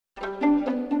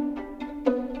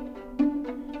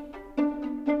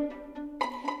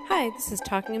this is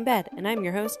Talking in Bed, and I'm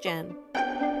your host, Jen.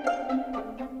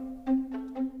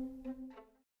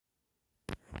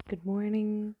 Good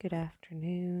morning, good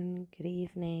afternoon, good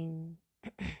evening.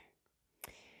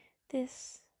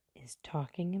 This is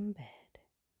Talking in Bed.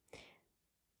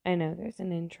 I know there's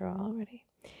an intro already.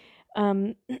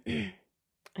 I'm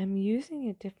using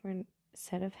a different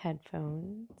set of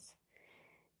headphones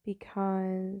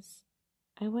because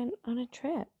I went on a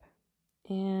trip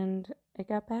and I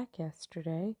got back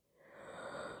yesterday.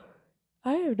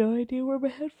 I have no idea where my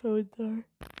headphones are.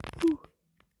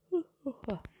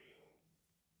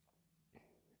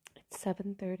 It's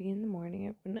 7:30 in the morning.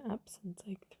 I've been up since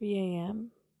like 3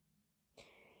 a.m.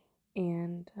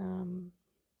 And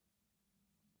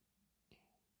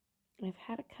I've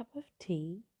had a cup of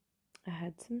tea. I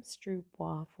had some Stroop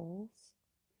waffles.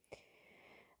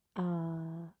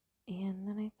 And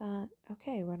then I thought,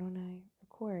 okay, why don't I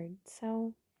record?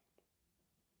 So,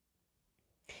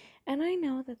 and I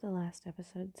know that the last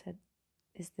episode said,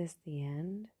 is this the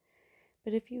end?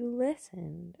 But if you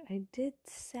listened, I did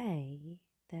say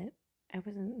that I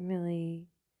wasn't really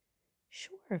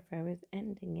sure if I was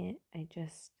ending it.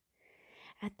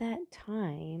 At that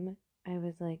time, I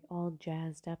was like all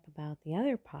jazzed up about the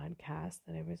other podcast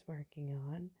that I was working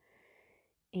on.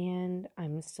 And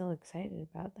I'm still excited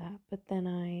about that. But then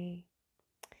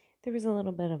there was a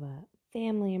little bit of a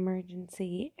family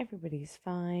emergency. Everybody's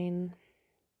fine.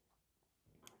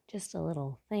 Just a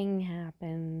little thing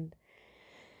happened.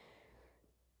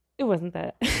 It wasn't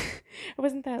that,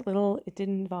 little. It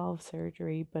didn't involve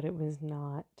surgery, but it was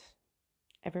not.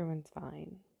 Everyone's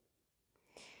fine.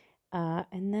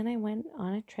 And then I went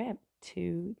on a trip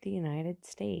to the United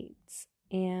States,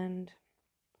 and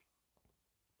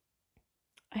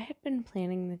I had been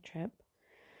planning the trip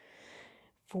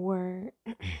for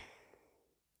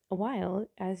a while.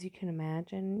 As you can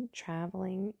imagine,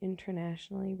 traveling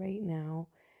internationally right now,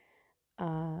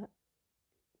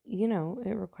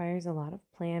 it requires a lot of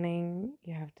planning.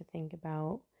 You have to think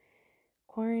about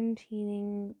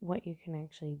quarantining, what you can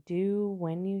actually do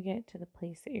when you get to the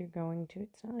place that you're going to.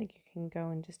 It's not like you can go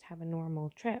and just have a normal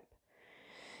trip.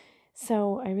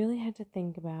 So I really had to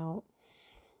think about,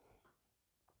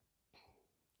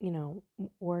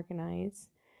 organize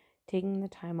taking the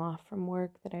time off from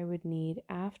work that I would need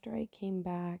after I came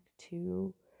back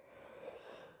to,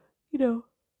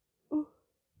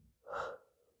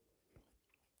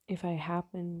 if I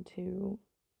happen to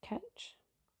catch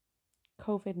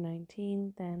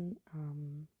COVID-19, then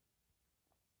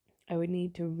I would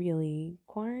need to really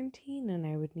quarantine, and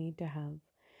I would need to have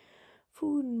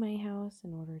food in my house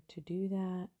in order to do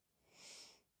that.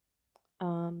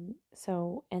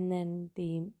 And then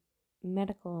the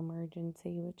medical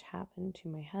emergency, which happened to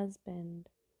my husband,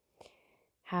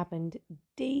 happened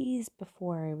days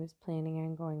before I was planning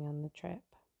on going on the trip.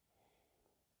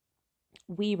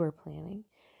 We were planning.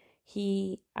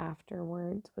 He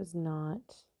afterwards was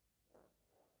not,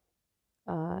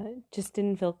 just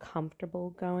didn't feel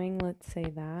comfortable going, let's say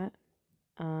that.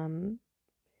 And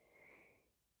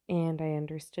I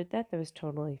understood that. That was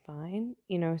totally fine.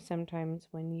 Sometimes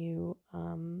when you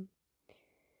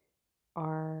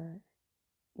are,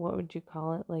 what would you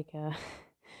call it, like an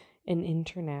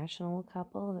international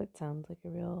couple? That sounds like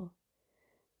a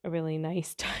really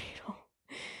nice title.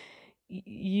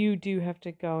 You do have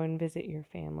to go and visit your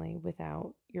family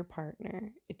without your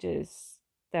partner.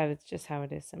 That is just how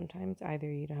it is sometimes.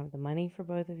 Either you don't have the money for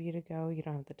both of you to go, you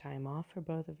don't have the time off for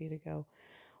both of you to go,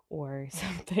 or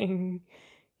something,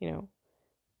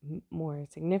 more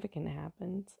significant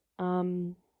happens.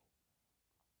 So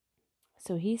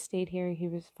he stayed here. He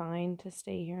was fine to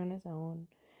stay here on his own.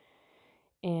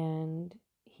 And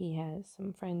he has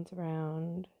some friends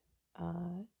around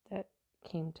that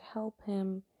came to help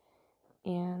him.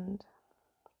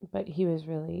 But he was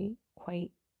really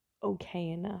quite okay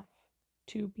enough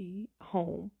to be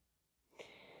home.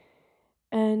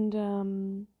 And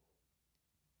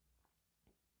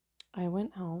I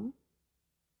went home,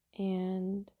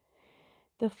 and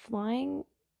the flying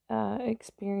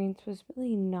experience was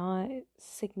really not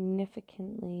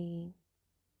significantly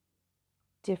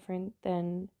different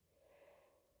than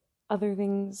other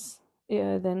things,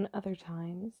 than other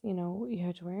times. You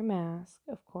had to wear a mask,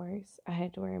 of course. I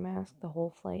had to wear a mask the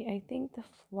whole flight. I think the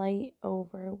flight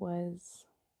over was,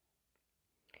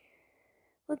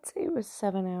 let's say it was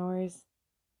 7 hours.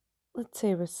 Let's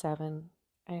say it was 7.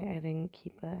 I didn't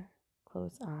keep a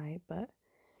close eye, but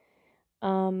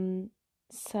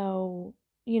so,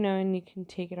 and you can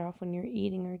take it off when you're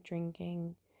eating or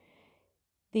drinking.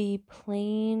 The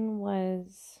plane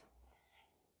was,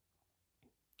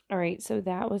 all right, so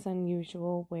that was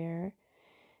unusual, where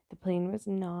the plane was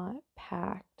not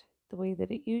packed the way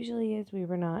that it usually is. We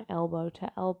were not elbow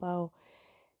to elbow.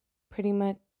 Pretty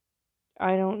much,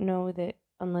 I don't know that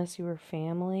unless you were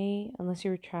family, unless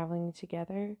you were traveling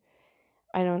together,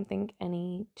 I don't think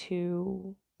any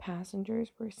two passengers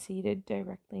were seated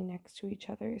directly next to each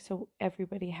other. So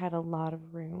everybody had a lot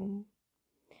of room.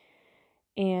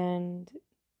 And,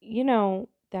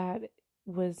 that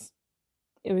was,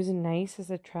 it was nice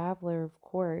as a traveler, of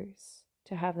course,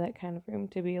 to have that kind of room,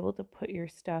 to be able to put your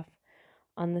stuff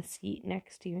on the seat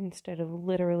next to you instead of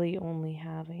literally only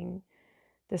having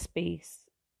the space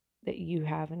that you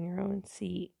have in your own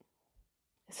seat.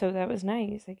 So that was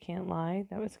nice. I can't lie.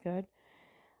 That was good.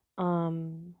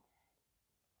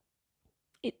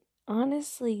 It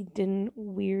honestly didn't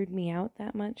weird me out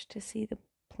that much to see the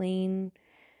plane.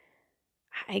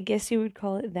 I guess you would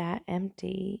call it that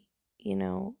empty,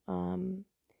 to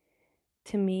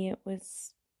me it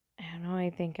was, I don't know, I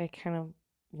think I kind of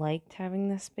liked having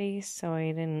the space, so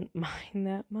I didn't mind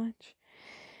that much.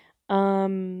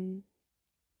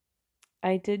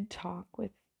 I did talk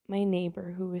with my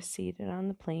neighbor who was seated on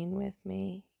the plane with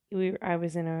me. I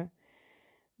was in a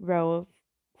row of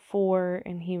four,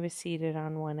 and he was seated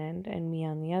on one end and me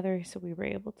on the other, so we were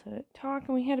able to talk,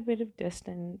 and we had a bit of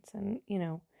distance, and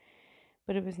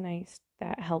but it was nice.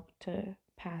 That helped to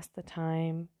pass the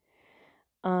time.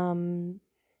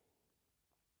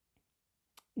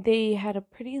 They had a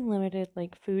pretty limited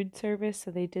food service,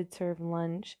 so they did serve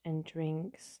lunch and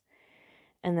drinks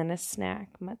and then a snack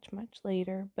much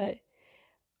later, but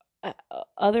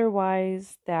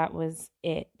otherwise that was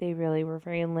it. They really were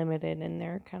very limited in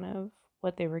their kind of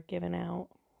what they were giving out.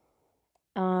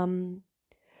 And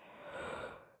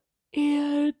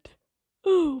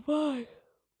oh my,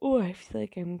 I feel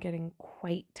like I'm getting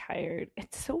quite tired.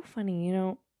 It's so funny,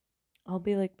 I'll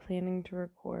be planning to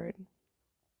record,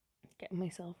 getting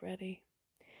myself ready,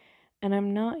 and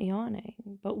I'm not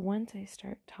yawning, but once I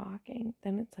start talking,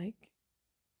 then it's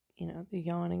the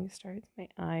yawning starts. My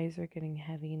eyes are getting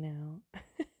heavy now.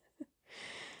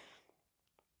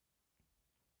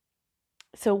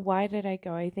 So why did I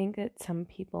go? I think that some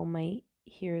people might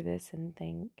hear this and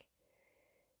think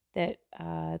that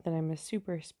that I'm a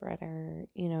super spreader,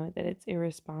 that it's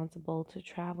irresponsible to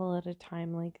travel at a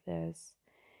time like this,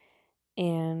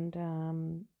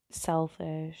 and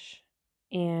selfish.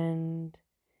 And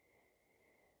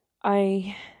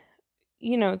I,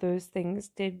 those things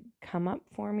did come up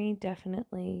for me,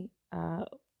 definitely.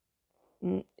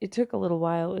 It took a little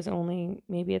while. It was only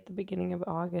maybe at the beginning of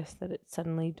August that it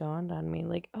suddenly dawned on me,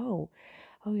 we're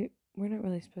not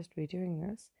really supposed to be doing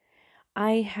this.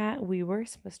 We were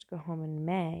supposed to go home in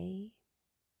May,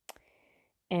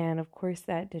 and of course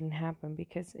that didn't happen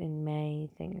because in May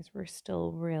things were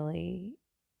still really,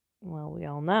 well, we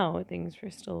all know things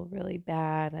were still really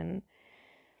bad, and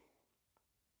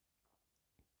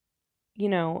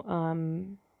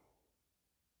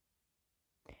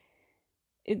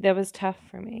that was tough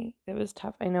for me. That was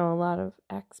tough. I know a lot of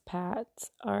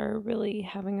expats are really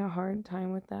having a hard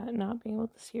time with that, not being able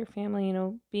to see your family.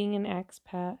 Being an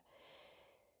expat,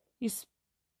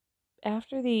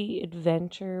 after the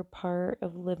adventure part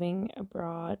of living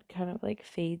abroad kind of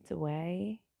fades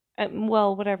away.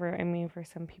 Well, whatever. I mean, for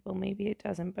some people, maybe it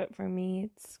doesn't, but for me,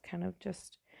 it's kind of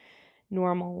just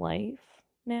normal life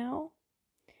now.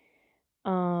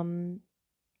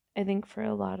 I think for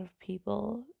a lot of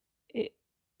people,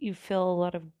 you feel a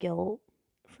lot of guilt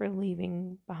for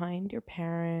leaving behind your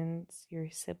parents,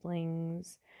 your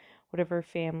siblings, whatever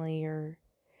family or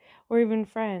even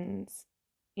friends,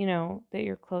 that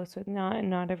you're close with.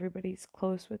 Not everybody's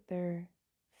close with their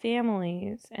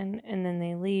families, and then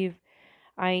they leave.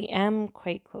 I am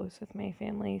quite close with my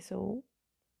family, so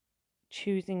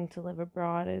choosing to live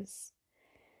abroad it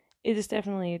is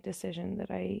definitely a decision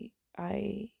that I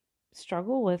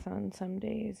struggle with on some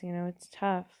days. It's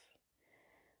tough.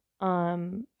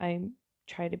 I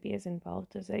try to be as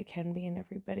involved as I can be in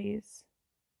everybody's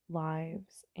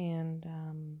lives, and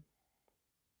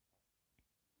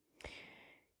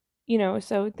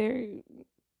so there,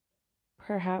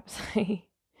 perhaps I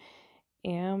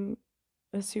am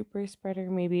a super spreader.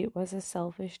 Maybe it was a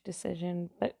selfish decision,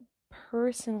 but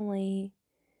personally,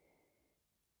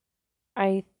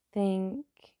 I think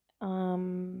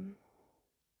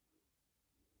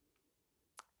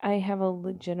I have a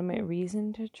legitimate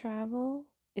reason to travel.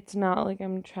 It's not like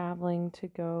I'm traveling to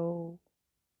go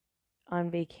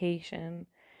on vacation.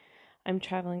 I'm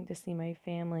traveling to see my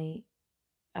family.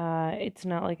 It's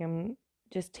not like I'm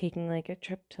just taking a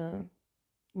trip to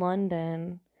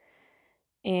London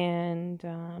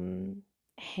and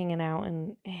hanging out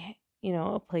in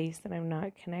a place that I'm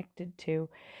not connected to.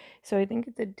 So I think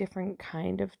it's a different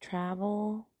kind of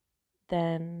travel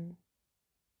than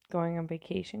going on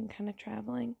vacation kind of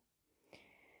traveling.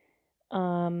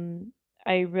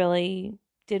 I really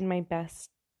did my best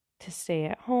to stay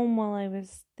at home while I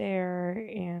was there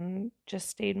and just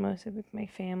stayed mostly with my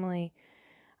family.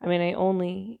 I mean,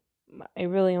 I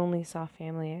really only saw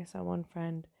family. I saw one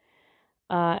friend,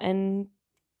 and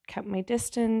kept my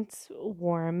distance,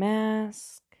 wore a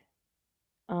mask.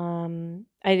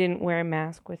 I didn't wear a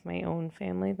mask with my own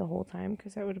family the whole time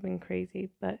because that would have been crazy,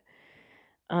 but,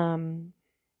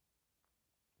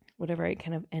 whatever, I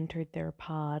kind of entered their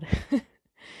pod.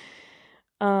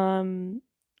 um,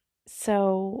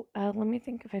 let me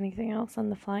think of anything else on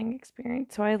the flying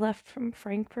experience. So I left from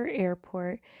Frankfurt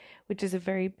Airport, which is a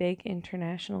very big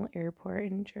international airport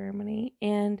in Germany,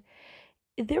 and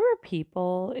there were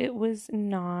people. It was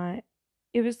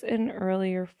an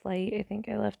earlier flight. I think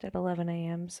I left at 11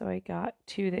 a.m., so I got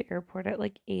to the airport at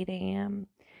like 8 a.m.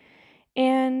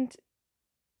 And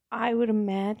I would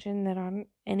imagine that on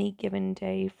any given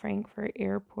day, Frankfurt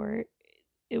Airport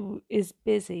is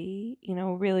busy,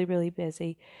 really, really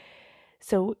busy.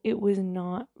 So it was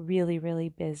not really, really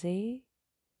busy,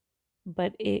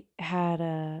 but it had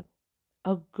a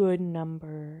good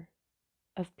number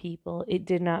of people. It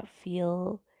did not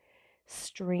feel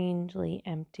strangely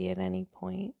empty at any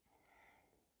point.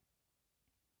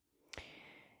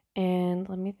 And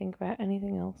let me think about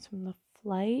anything else from the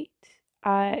flight.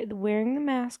 Wearing the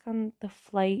mask on the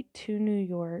flight to New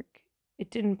York, it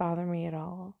didn't bother me at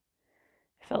all.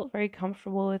 I felt very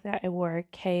comfortable with that. I wore a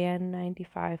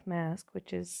KN95 mask,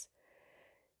 which is,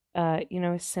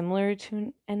 similar to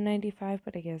an N95,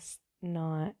 but I guess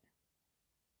not.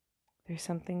 There's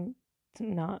something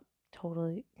not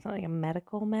totally, it's not like a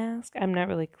medical mask. I'm not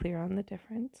really clear on the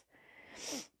difference.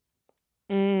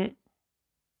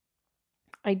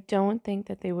 I don't think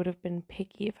that they would have been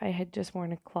picky if I had just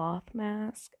worn a cloth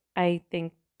mask. I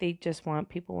think they just want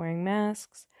people wearing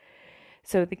masks.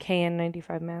 So the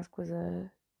KN95 mask was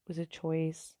a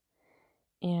choice.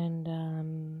 And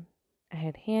I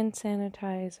had hand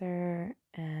sanitizer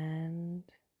and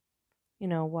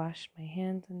washed my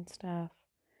hands and stuff.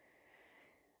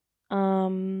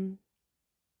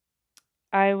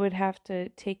 I would have to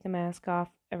take the mask off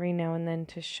every now and then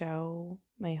to show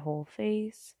my whole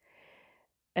face,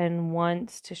 and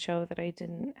once to show that I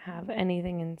didn't have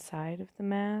anything inside of the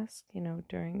mask,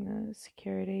 during the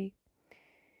security.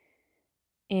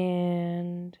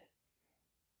 And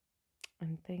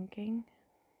I'm thinking,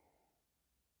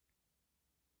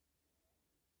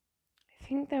 I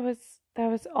think that was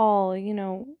all,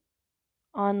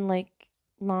 on like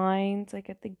lines, like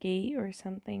at the gate or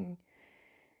something.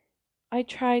 I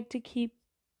tried to keep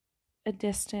a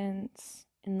distance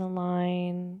in the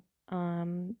line,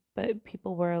 but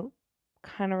people were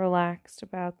kind of relaxed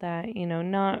about that,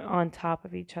 not on top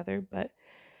of each other, but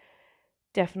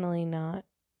definitely not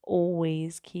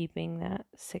always keeping that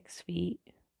 6 feet,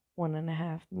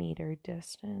 1.5 meter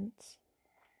distance.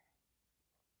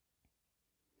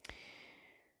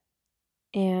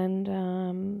 And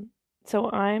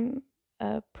so I'm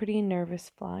a pretty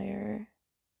nervous flyer.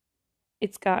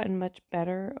 It's gotten much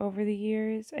better over the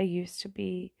years. I used to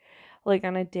be, like,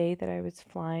 on a day that I was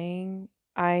flying,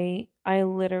 I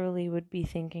literally would be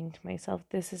thinking to myself,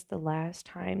 this is the last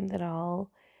time that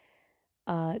I'll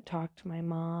talk to my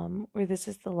mom, or this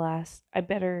is the last, I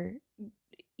better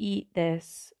eat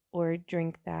this or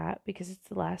drink that because it's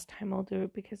the last time I'll do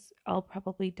it because I'll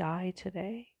probably die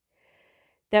today.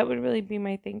 That would really be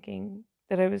my thinking,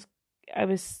 that I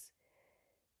was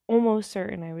almost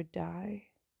certain I would die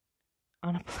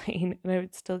on a plane and I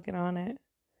would still get on it.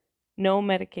 No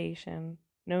medication,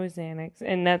 no Xanax.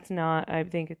 And that's not, I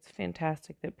think it's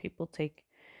fantastic that people take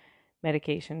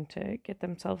medication to get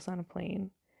themselves on a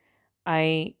plane.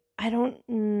 I don't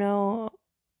know.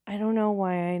 I don't know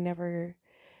why I never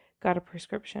got a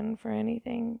prescription for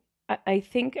anything. I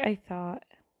think I thought,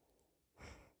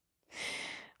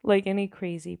 like any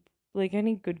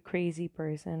good crazy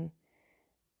person,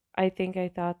 I think I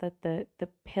thought that the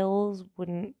pills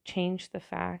wouldn't change the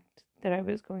fact that I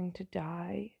was going to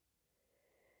die.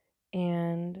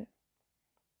 And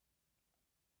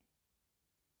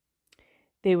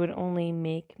they would only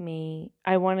make me,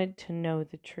 I wanted to know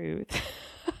the truth.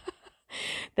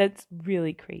 That's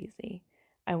really crazy.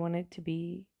 I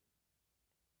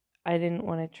didn't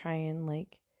want to try and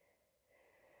like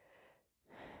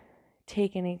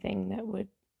take anything that would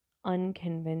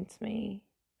unconvince me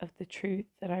of the truth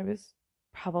that I was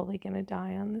probably going to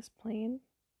die on this plane.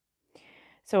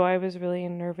 So I was really a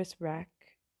nervous wreck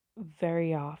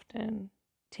very often.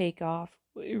 Takeoff,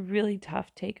 really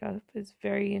tough takeoff, is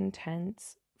very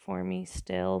intense for me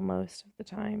still most of the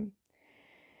time.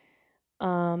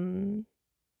 And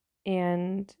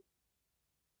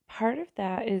part of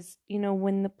that is,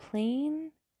 when the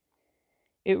plane,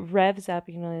 it revs up,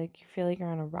 like you feel like you're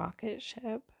on a rocket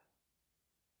ship.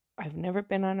 I've never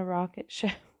been on a rocket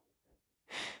ship.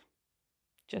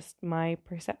 Just my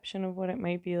perception of what it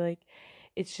might be like.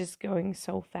 It's just going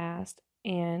so fast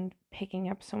and picking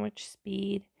up so much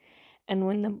speed. And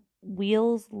when the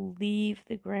wheels leave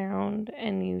the ground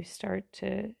and you start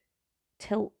to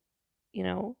tilt,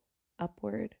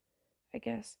 upward, I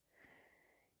guess,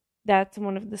 that's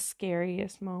one of the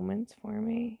scariest moments for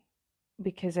me,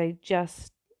 because if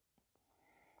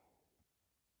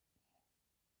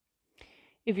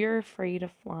you're afraid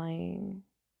of flying,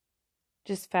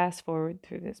 just fast forward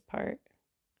through this part.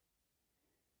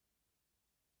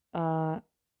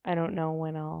 I don't know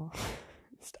when I'll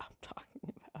stop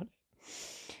talking about it.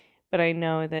 But I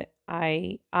know that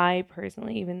I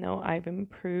personally, even though I've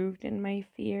improved in my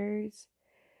fears,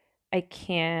 I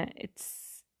can't,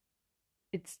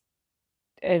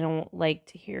 I don't like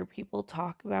to hear people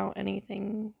talk about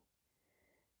anything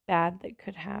bad that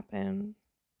could happen,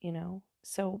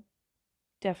 So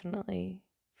definitely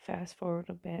fast forward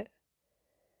a bit.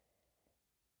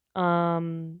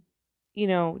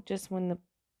 Just when the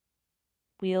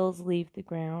wheels leave the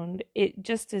ground, it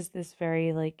just is this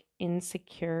very like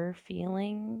insecure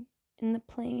feeling in the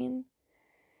plane.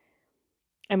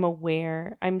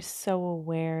 I'm so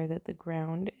aware that the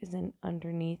ground isn't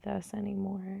underneath us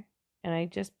anymore. And I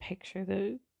just picture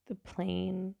the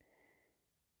plane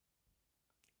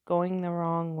going the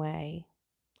wrong way.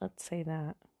 Let's say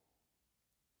that.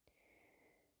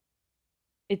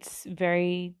 It's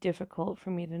very difficult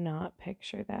for me to not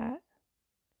picture that.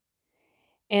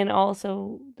 And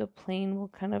also, the plane will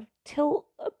kind of tilt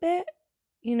a bit,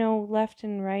 left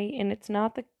and right. And it's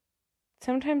not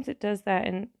sometimes it does that,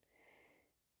 and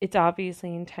it's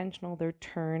obviously intentional. They're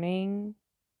turning.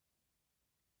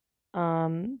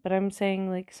 But I'm saying,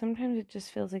 like, sometimes it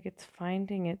just feels like it's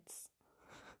finding its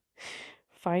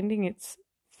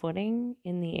footing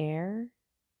in the air,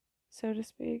 so to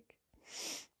speak.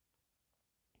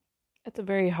 That's a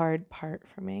very hard part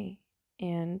for me.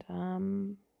 And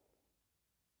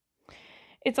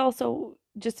it's also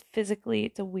just physically,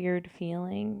 it's a weird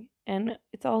feeling. And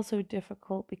it's also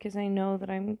difficult because I know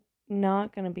that I'm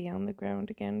not going to be on the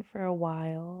ground again for a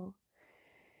while.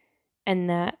 And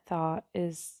that thought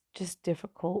is just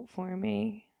difficult for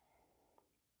me.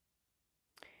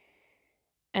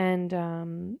 And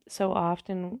so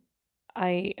often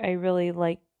I really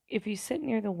like, if you sit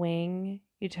near the wing,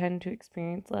 you tend to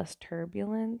experience less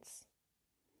turbulence.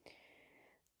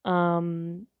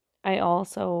 I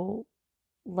also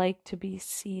like to be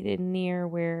seated near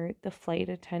where the flight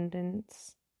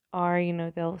attendants are.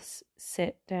 They'll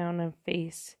sit down and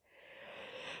face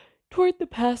toward the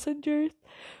passengers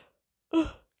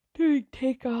during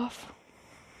takeoff.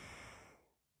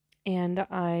 And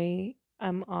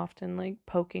I'm often like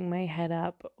poking my head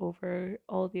up over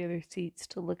all the other seats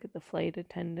to look at the flight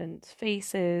attendants'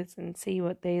 faces and see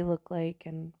what they look like.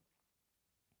 And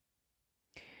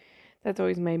that's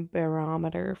always my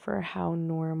barometer for how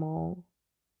normal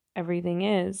everything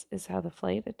is how the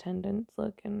flight attendants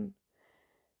look, and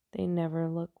they never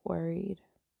look worried,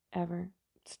 ever.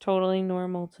 It's totally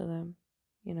normal to them,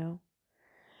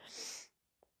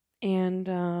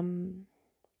 And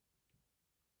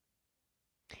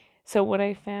so what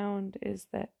I found is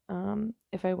that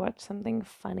if I watch something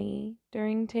funny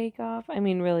during takeoff, I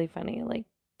mean really funny, like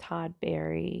Todd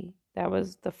Barry, that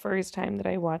was the first time that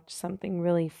I watched something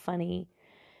really funny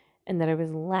and that I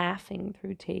was laughing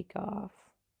through takeoff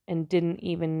and didn't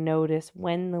even notice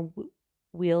when the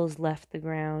wheels left the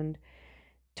ground,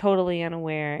 totally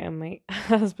unaware. And my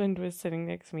husband was sitting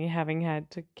next to me, having had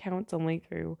to count only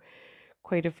through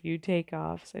quite a few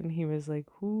takeoffs, and he was like,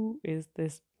 who is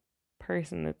this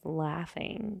person that's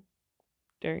laughing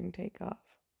during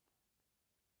takeoff?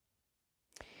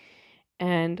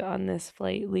 And on this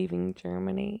flight leaving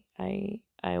Germany, I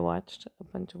watched a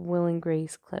bunch of Will and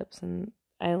Grace clips, and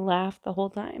I laughed the whole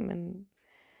time, and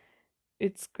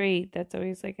it's great. That's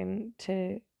always like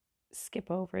to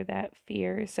skip over that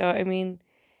fear. So I mean,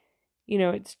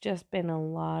 it's just been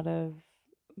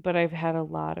but I've had a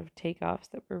lot of takeoffs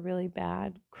that were really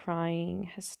bad, crying,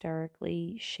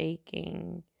 hysterically,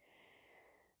 shaking,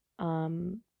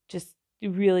 just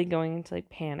really going into like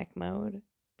panic mode,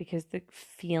 because the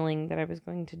feeling that I was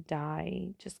going to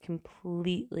die just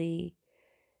completely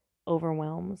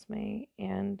overwhelms me,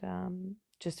 and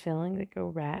just feeling like a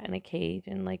rat in a cage,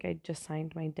 and like I just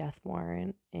signed my death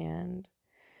warrant. And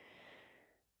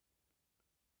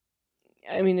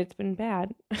I mean, it's been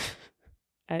bad.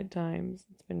 At times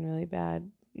it's been really bad.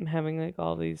 I'm having like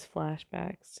all these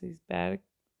flashbacks, these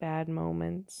bad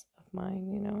moments of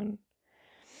mine, and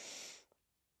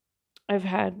I've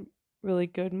had really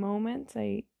good moments.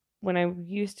 When I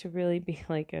used to really be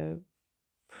like a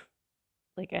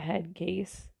head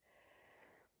case,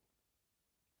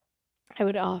 I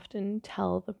would often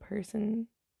tell the person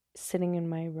sitting in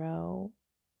my row,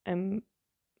 I'm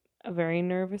a very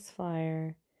nervous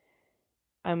flyer.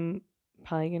 I'm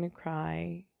probably going to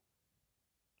cry.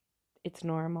 It's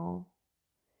normal.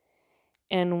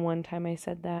 And one time I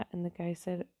said that, and the guy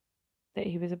said that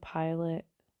he was a pilot.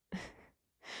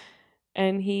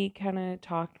 And he kind of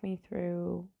talked me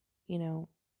through, the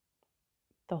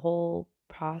whole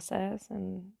process.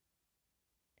 And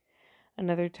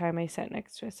another time I sat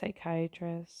next to a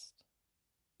psychiatrist.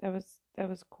 That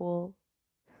was cool.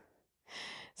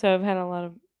 So I've had a lot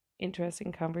of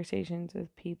interesting conversations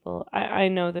with people. I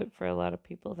know that for a lot of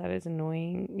people that is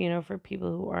annoying, for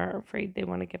people who are afraid, they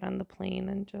want to get on the plane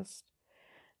and just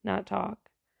not talk.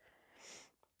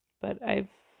 But I've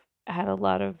had a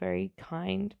lot of very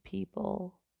kind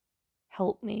people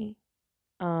help me.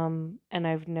 And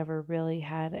I've never really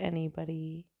had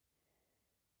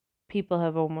people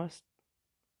have almost,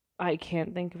 I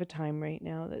can't think of a time right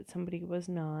now that somebody was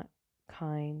not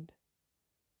kind,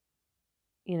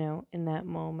 in that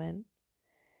moment.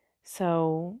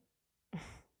 So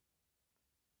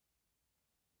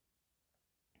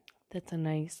that's a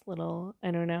nice little,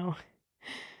 I don't know,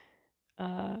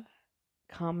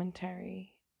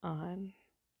 commentary on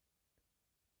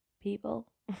people,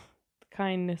 the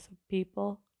kindness of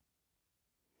people.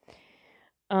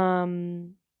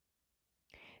 So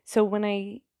when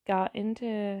I got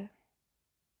into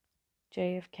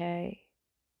JFK,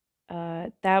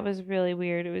 that was really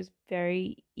weird. It was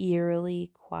very eerily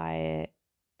quiet.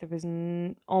 There was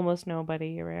almost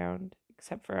nobody around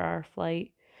except for our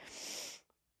flight.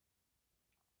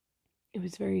 It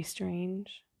was very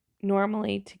strange.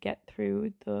 Normally, to get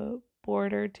through the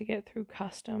border, to get through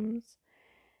customs,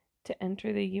 to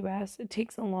enter the US, it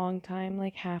takes a long time,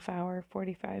 like half hour,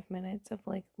 45 minutes of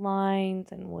like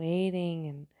lines and waiting.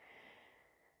 And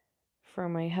for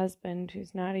my husband,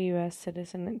 who's not a US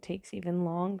citizen, it takes even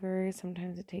longer.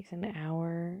 Sometimes it takes an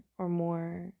hour or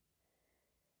more.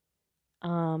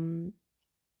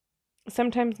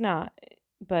 Sometimes not,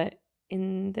 but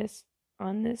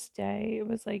on this day, it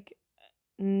was like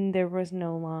there was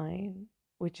no line,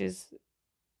 which is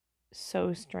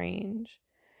so strange.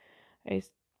 I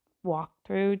walked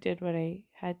through, did what I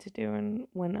had to do, and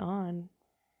went on.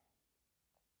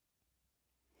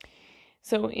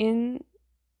 So in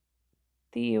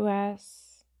the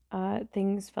US,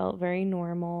 things felt very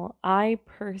normal. I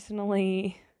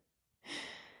personally,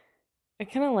 I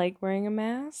kind of like wearing a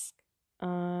mask.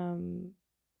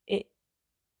 It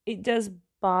it does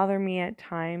bother me at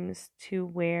times to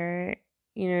wear,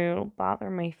 it'll bother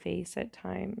my face at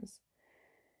times.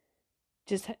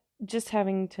 Just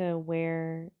having to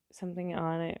wear something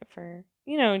on it for,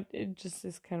 it just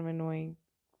is kind of annoying.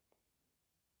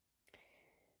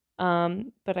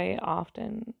 But I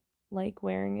often like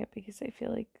wearing it because I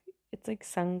feel like it's like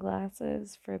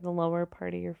sunglasses for the lower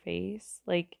part of your face.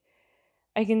 Like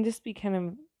I can just be kind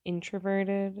of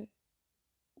introverted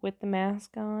with the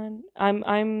mask on.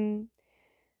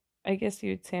 I guess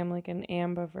you'd say I'm like an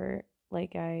ambivert.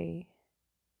 Like I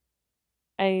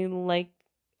like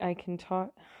I can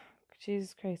talk.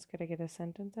 Jesus Christ, could I get a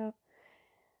sentence out?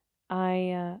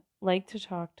 I like to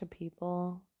talk to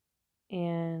people,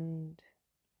 and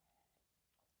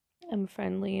I'm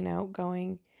friendly and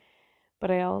outgoing, but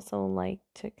I also like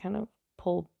to kind of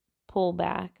pull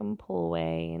back and pull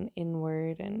away and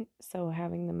inward. And so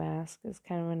having the mask is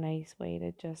kind of a nice way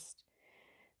to just,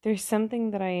 there's something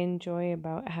that I enjoy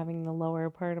about having the lower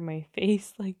part of my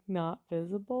face like not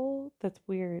visible. That's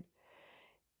weird.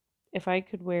 If I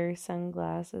could wear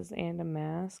sunglasses and a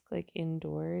mask like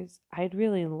indoors, I'd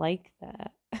really like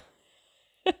that.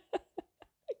 I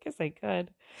guess I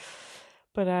could.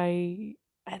 But I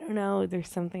don't know, there's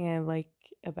something I like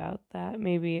about that.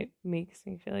 Maybe it makes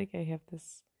me feel like I have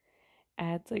this,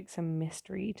 adds like some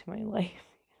mystery to my life.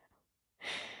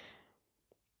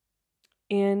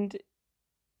 And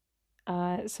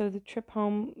so the trip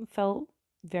home felt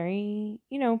very,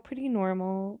 pretty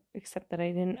normal, except that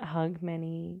I didn't hug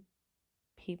many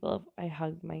people. I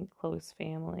hugged my close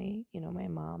family, my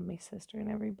mom, my sister, and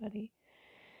everybody.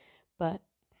 But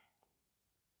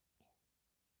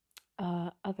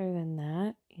other than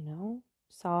that,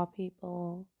 saw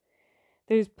people.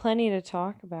 There's plenty to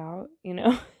talk about,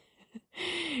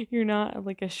 You're not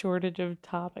like a shortage of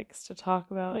topics to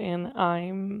talk about, and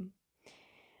I'm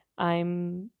I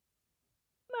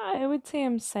would say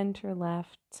I'm center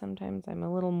left. Sometimes I'm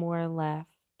a little more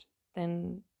left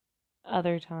than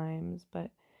other times,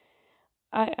 but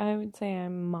I would say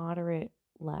I'm moderate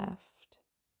left.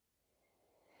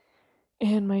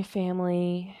 And my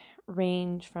family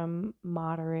range from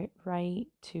moderate right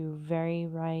to very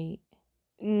right.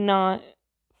 Not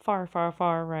far, far,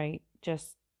 far right,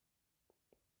 just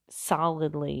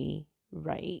solidly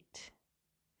right.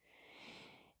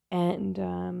 And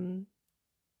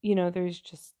there's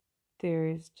just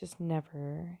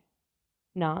never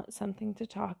not something to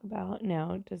talk about.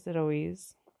 Now, does it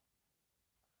always,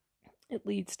 it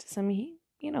leads to some,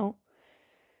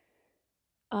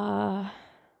 uh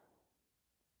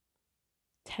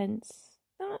tense,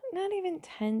 not even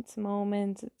tense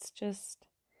moments. It's just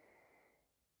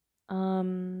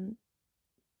um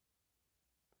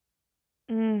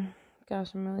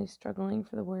gosh, I'm really struggling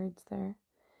for the words there.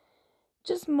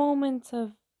 Just moments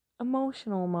of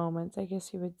emotional moments, I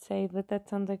guess you would say, but that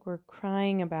sounds like we're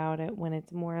crying about it when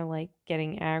it's more like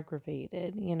getting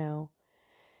aggravated,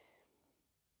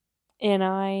 And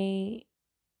I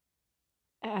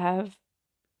have,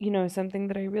 something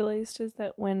that I realized is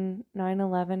that when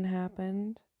 9/11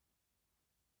 happened,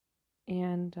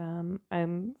 and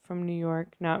I'm from New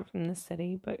York, not from the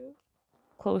city, but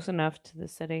close enough to the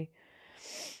city.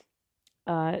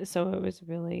 So it was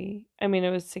really, I mean,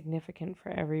 it was significant for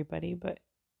everybody, but,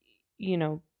 you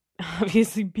know,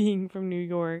 obviously being from New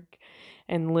York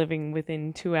and living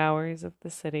within 2 hours of the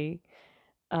city,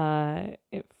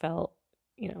 it felt,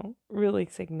 really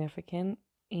significant.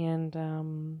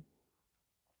 And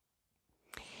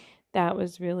that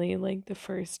was really like the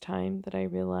first time that I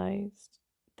realized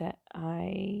that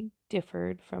I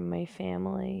differed from my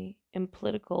family in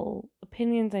political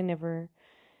opinions. I never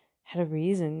had a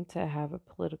reason to have a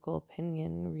political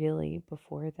opinion really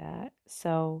before that.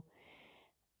 So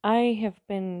I have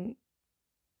been,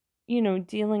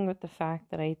 dealing with the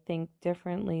fact that I think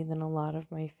differently than a lot of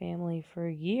my family for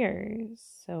years.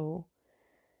 So,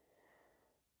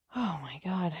 oh my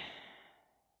God.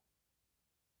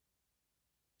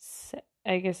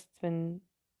 I guess it's been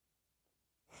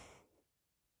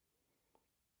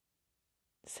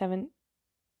seven.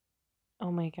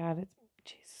 Oh my God. It's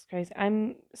Jesus Christ.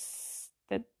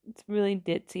 That it's really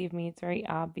ditzy of me. It's very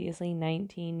obviously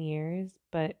 19 years,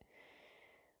 but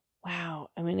wow.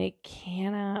 I mean, I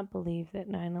cannot believe that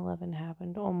 9/11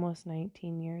 happened almost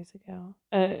 19 years ago.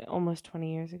 Almost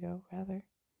 20 years ago, rather.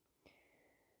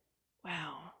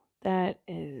 Wow. That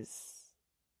is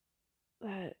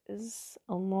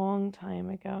a long time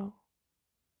ago.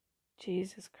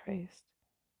 Jesus Christ.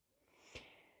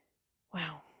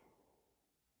 Wow.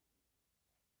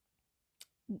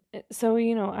 So,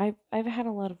 I've had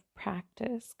a lot of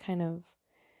practice kind of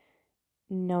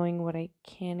knowing what I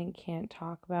can and can't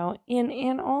talk about.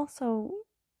 And also,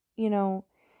 you know,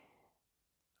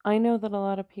 I know that a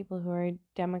lot of people who are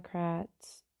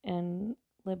Democrats and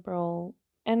liberal,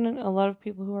 and a lot of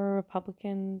people who are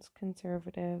Republicans,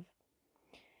 conservative,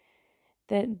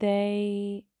 that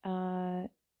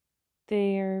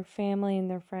their family and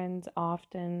their friends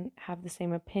often have the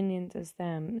same opinions as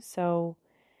them. So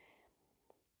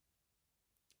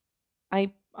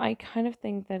I kind of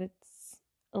think that it's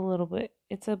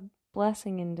a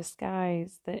blessing in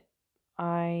disguise that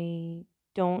I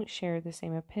don't share the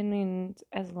same opinions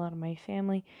as a lot of my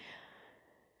family,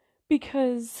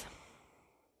 because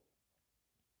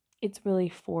it's really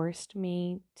forced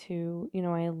me to,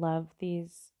 I love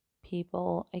these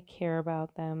people. I care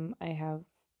about them. I have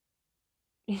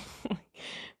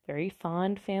very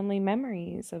fond family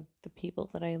memories of the people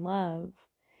that I love.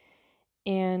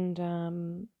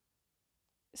 And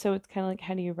so it's kind of like,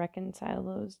 how do you reconcile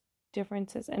those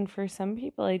differences? And for some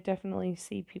people, I definitely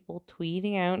see people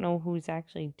tweeting. I don't know who's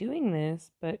actually doing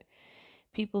this, but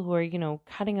people who are,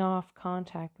 cutting off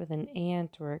contact with an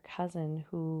aunt or a cousin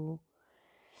who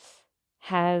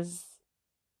has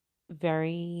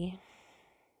very,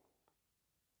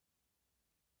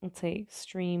 let's say,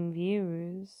 extreme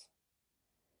views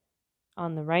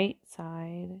on the right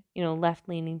side, left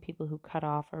leaning people who cut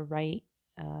off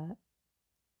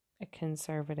a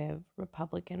conservative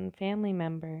Republican family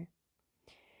member.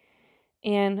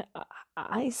 And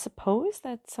I suppose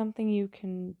that's something you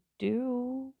can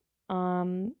do.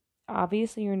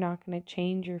 Obviously, you're not going to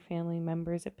change your family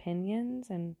members' opinions,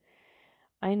 and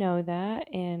I know that,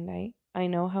 and I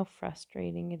know how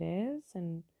frustrating it is,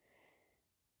 and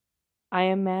I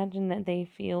imagine that they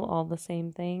feel all the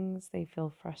same things. They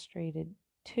feel frustrated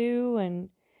too, and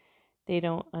they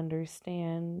don't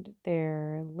understand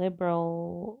their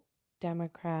liberal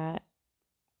Democrat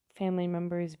family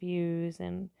members' views,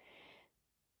 and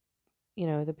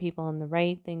the people on the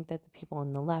right think that the people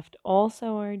on the left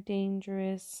also are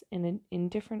dangerous in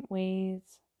different ways.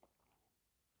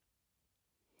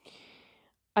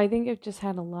 I think I've just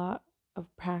had a lot of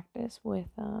practice with,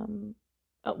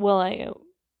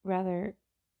 rather,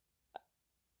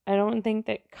 I don't think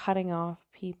that cutting off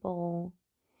people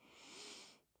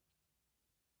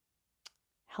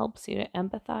helps you to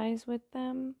empathize with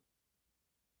them.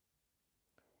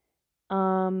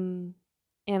 And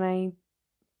I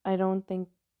don't think,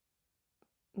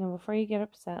 no, before you get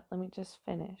upset, let me just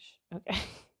finish. Okay.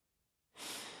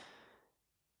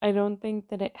 I don't think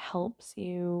that it helps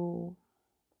you.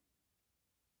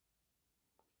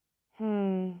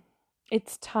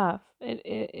 It's tough. It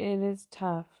is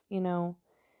tough, you know.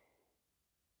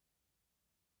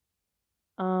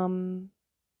 Um,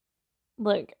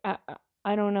 Look,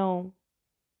 I don't know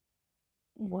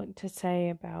what to say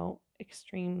about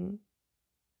extreme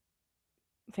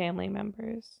family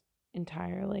members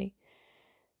entirely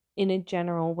in a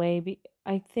general way.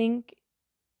 I think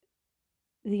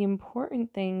the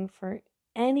important thing for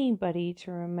anybody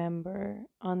to remember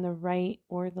on the right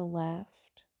or the left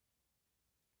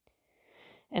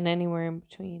and anywhere in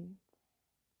between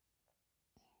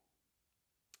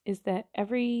is that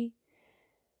every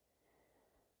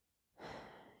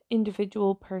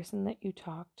individual person that you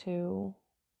talk to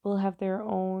will have their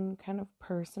own kind of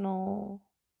personal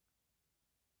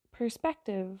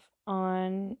perspective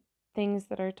on things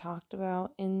that are talked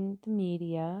about in the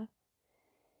media.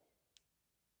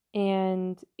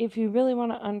 And if you really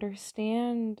want to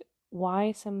understand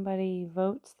why somebody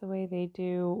votes the way they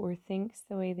do or thinks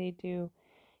the way they do,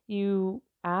 you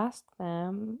ask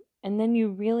them, and then you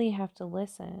really have to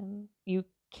listen. You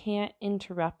can't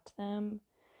interrupt them,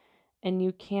 and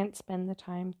you can't spend the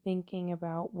time thinking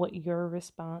about what your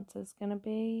response is going to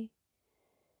be.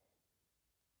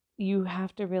 You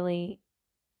have to really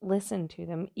listen to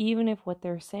them, even if what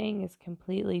they're saying is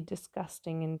completely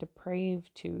disgusting and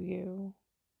depraved to you,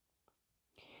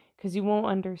 because you won't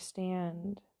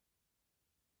understand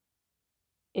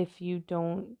if you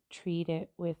don't treat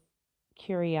it with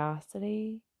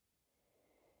curiosity.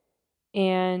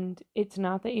 And it's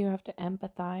not that you have to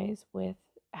empathize with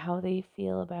how they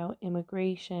feel about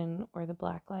immigration or the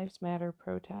Black Lives Matter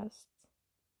protests,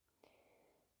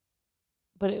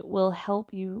 but it will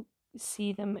help you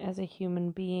see them as a human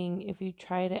being if you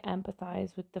try to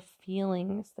empathize with the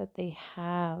feelings that they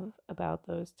have about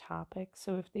those topics.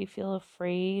 So if they feel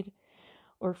afraid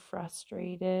or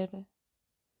frustrated,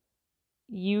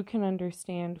 you can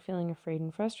understand feeling afraid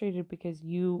and frustrated because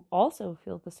you also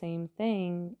feel the same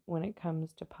thing when it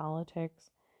comes to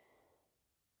politics,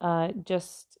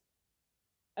 just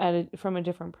from a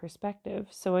different perspective.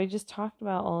 So I just talked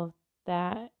about all of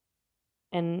that,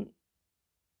 and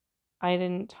I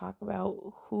didn't talk about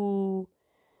who.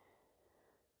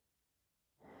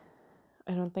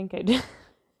 I don't think I did.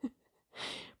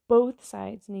 Both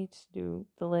sides need to do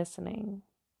the listening.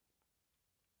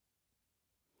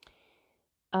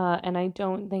 And I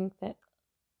don't think that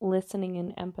listening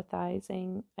and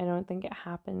empathizing, I don't think it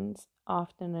happens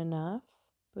often enough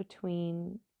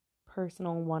between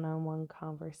personal one-on-one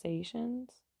conversations.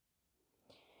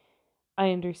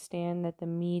 I understand that the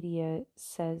media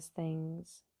says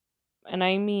things, and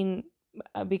I mean,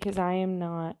 because I am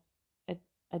not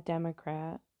a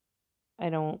Democrat,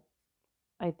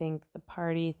 I think the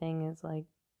party thing is like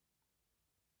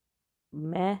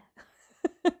meh.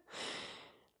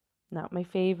 Not my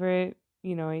favorite.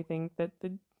 You know, I think that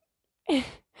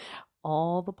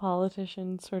all the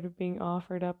politicians sort of being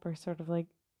offered up are sort of like,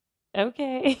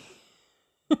 okay,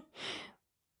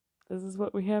 this is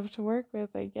what we have to work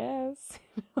with, I guess.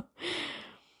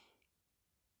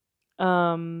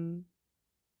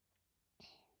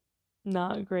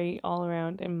 Not great all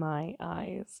around in my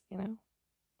eyes, you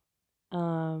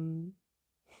know.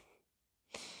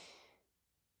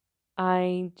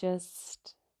 I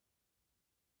just,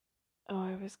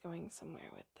 I was going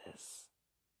somewhere with this.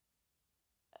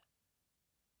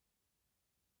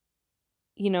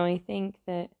 You know, I think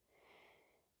that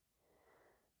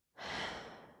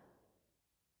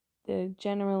the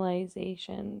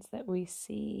generalizations that we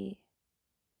see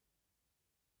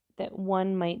that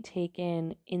one might take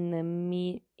in the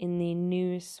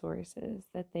news sources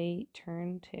that they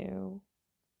turn to,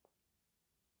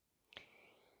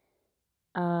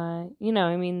 you know,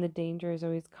 I mean, the danger is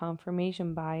always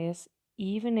confirmation bias,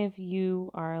 even if you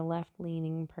are a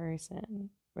left-leaning person,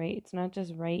 right? It's not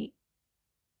just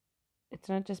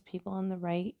people on the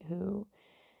right who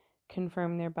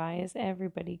confirm their bias.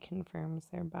 Everybody confirms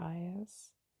their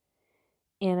bias.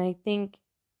 And I think,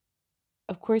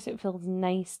 of course, it feels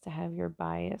nice to have your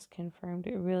bias confirmed.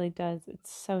 It really does.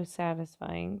 It's so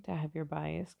satisfying to have your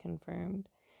bias confirmed.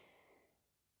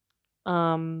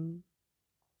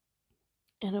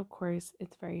 And of course,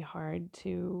 it's very hard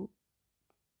to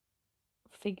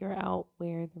figure out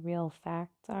where the real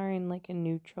facts are in like a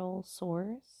neutral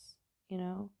source, you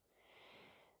know?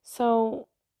 So,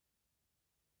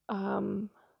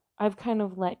 I've kind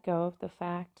of let go of the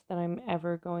fact that I'm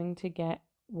ever going to get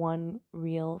one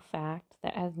real fact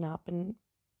that has not been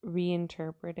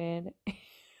reinterpreted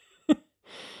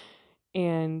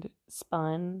and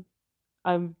spun.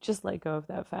 I've just let go of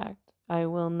that fact. I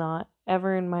will not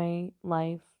ever in my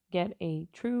life get a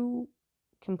true,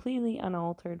 completely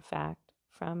unaltered fact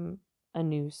from a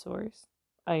news source.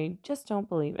 I just don't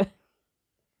believe it.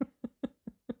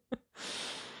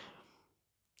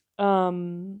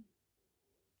 um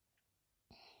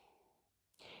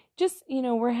just,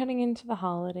 we're heading into the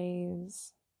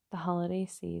holidays, the holiday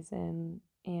season,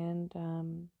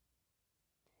 and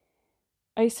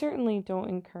I certainly don't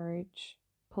encourage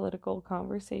political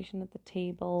conversation at the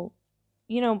table.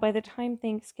 By the time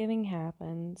Thanksgiving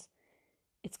happens,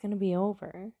 it's going to be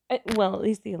over. Well, at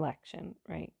least the election,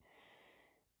 right?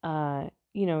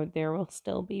 There will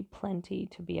still be plenty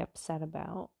to be upset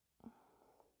about.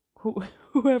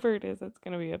 Whoever it is that's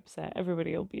going to be upset,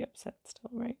 everybody will be upset still,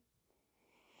 right?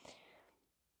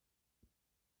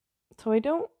 So I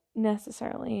don't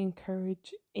necessarily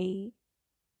encourage a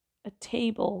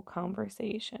table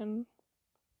conversation.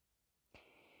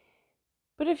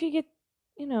 But if you get,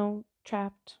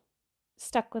 trapped,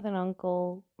 stuck with an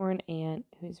uncle or an aunt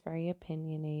who's very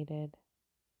opinionated,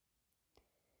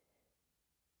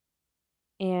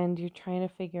 and you're trying to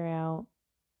figure out,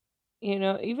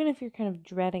 even if you're kind of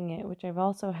dreading it, which I've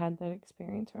also had that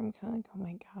experience where I'm kind of like, oh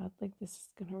my God, like this is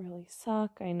going to really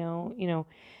suck. I know,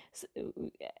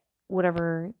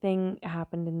 whatever thing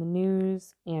happened in the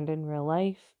news and in real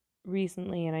life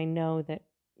recently, and I know that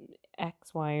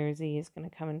X, Y, or Z is going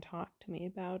to come and talk to me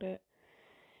about it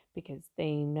because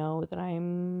they know that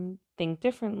I'm think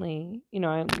differently. I'm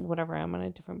on a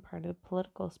different part of the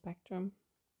political spectrum.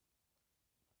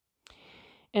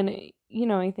 And,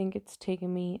 I think it's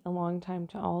taken me a long time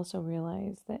to also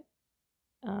realize that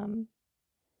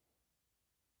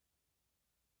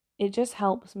it just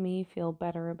helps me feel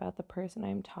better about the person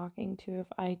I'm talking to if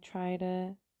I try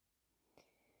to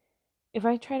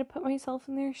put myself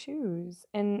in their shoes.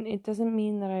 And it doesn't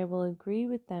mean that I will agree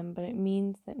with them, but it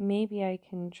means that maybe I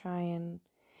can try and,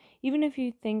 even if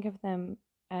you think of them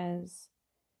as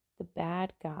the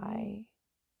bad guy,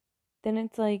 then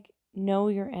it's like, know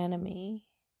your enemy,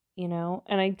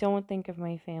 And I don't think of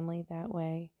my family that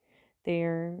way.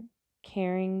 They're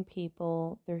caring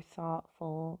people, they're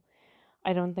thoughtful.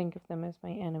 I don't think of them as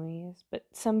my enemies, but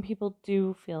some people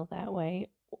do feel that way.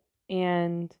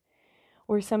 And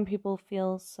or some people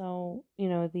feel so,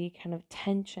 the kind of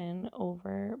tension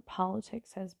over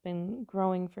politics has been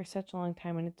growing for such a long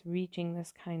time, and it's reaching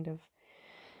this kind of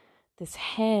this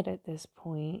head at this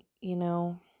point,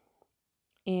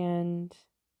 and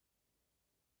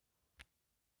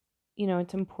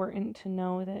it's important to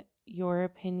know that your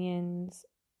opinions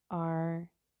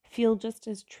feel just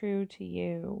as true to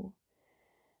you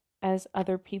as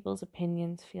other people's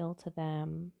opinions feel to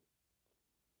them.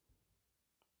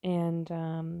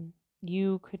 And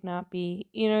you could not be,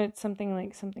 it's something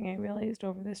I realized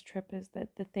over this trip is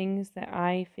that the things that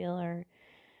I feel are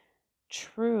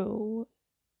true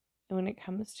when it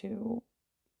comes to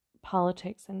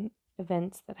politics and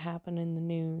events that happen in the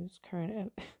news,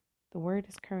 the word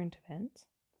is current events.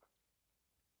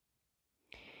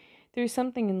 There's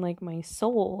something in like my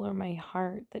soul or my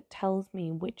heart that tells me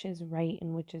which is right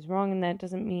and which is wrong, and that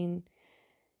doesn't mean,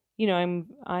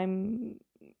 I'm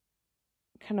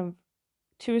kind of,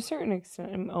 to a certain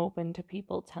extent, I'm open to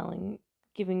people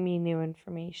giving me new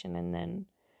information and then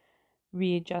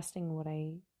readjusting what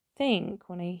I think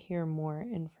when I hear more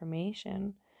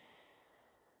information.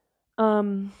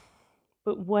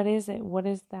 But what is it? What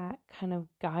is that kind of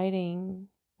guiding?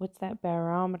 What's that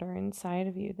barometer inside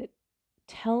of you that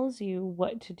tells you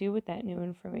what to do with that new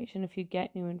information? If you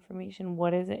get new information,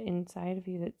 what is it inside of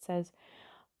you that says,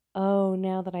 oh,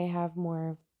 now that I have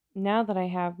more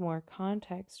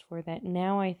context for that,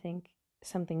 now I think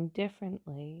something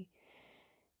differently.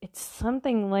 It's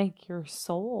something like your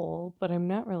soul, but I'm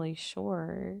not really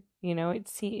sure.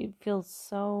 It feels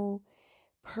so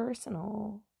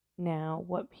personal now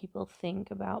what people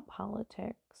think about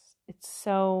politics. It's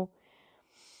so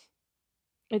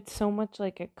much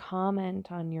like a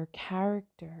comment on your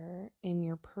character and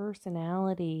your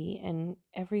personality and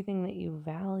everything that you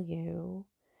value.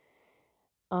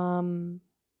 And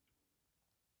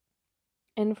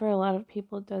for a lot of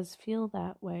people, it does feel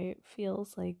that way. It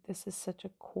feels like this is such a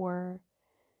core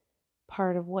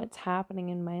part of what's happening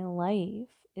in my life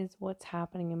is what's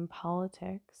happening in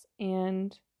politics.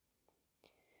 And,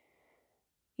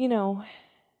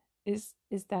 is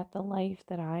that the life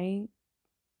that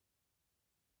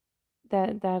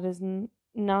that is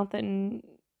not that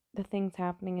the things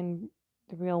happening in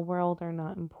the real world are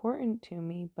not important to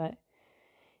me, but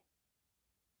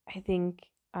I think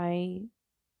I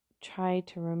try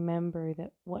to remember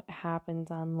that what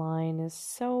happens online is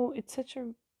it's such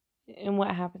a, and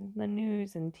what happens in the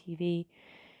news and TV,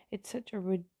 it's such a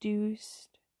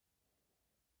reduced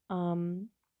um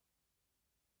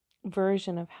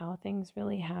version of how things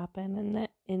really happen, and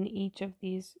that in each of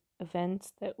these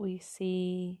events that we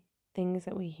see, things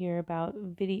that we hear about,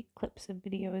 video clips of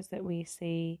videos that we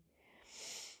see,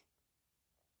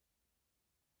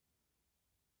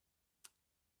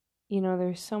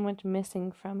 there's so much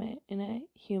missing from it in a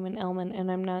human element. And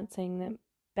I'm not saying that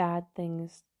bad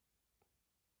things,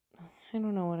 I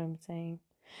don't know what I'm saying.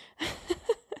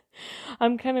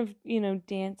 I'm kind of,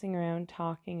 dancing around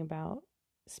talking about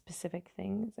specific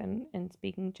things and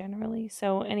speaking generally.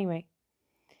 So anyway,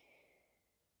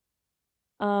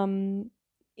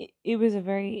 it was a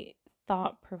very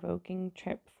thought-provoking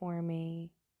trip for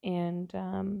me, and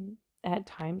at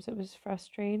times it was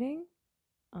frustrating,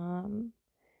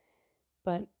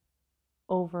 but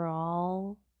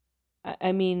overall,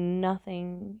 I mean,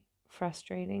 nothing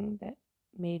frustrating that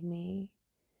made me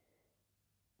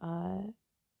oh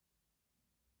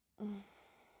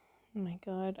my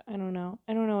God, I don't know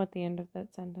what the end of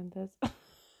that sentence is.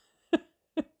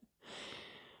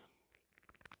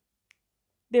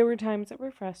 There were times that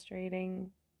were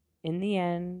frustrating. In the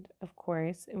end, of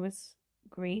course, it was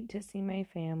great to see my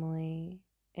family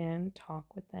and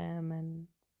talk with them and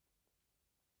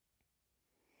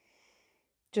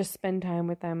just spend time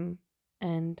with them.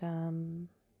 And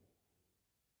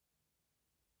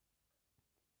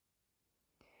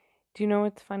do you know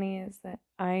what's funny is that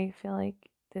I feel like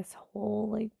this whole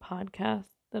like podcast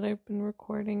that I've been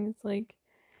recording is like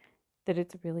that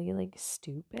it's really like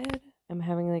stupid. I'm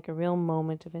having like a real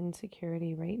moment of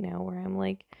insecurity right now where I'm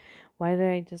like, why did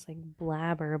I just like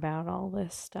blabber about all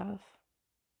this stuff?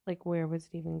 Like, where was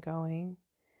it even going?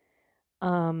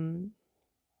 Um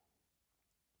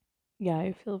yeah,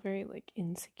 I feel very like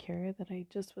insecure that I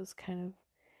just was kind of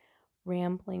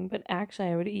rambling, but actually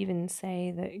I would even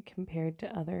say that compared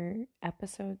to other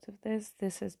episodes of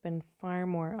this has been far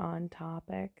more on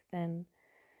topic than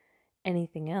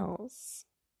anything else,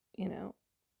 you know.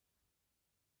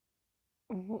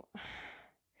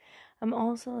 I'm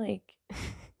also like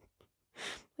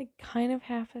like kind of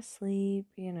half asleep,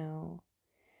 you know.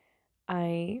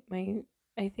 I my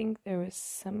I think there was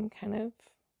some kind of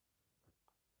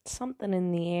something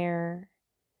in the air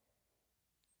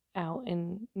out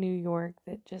in New York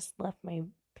that just left my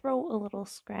throat a little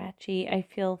scratchy. I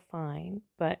feel fine,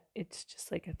 but it's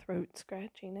just like a throat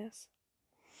scratchiness.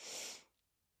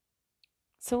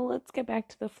 So let's get back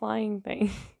to the flying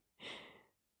thing.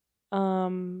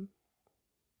 um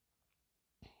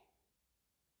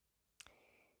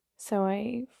so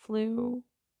I flew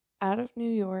out of New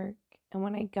York, and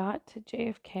when I got to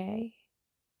JFK,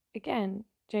 again,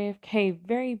 JFK,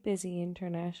 very busy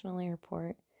international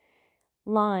airport,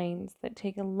 lines that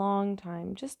take a long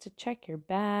time just to check your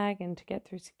bag and to get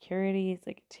through security. It's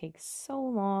like it takes so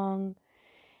long,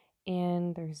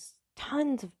 and there's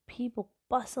tons of people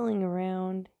bustling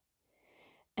around.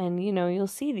 And you'll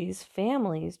see these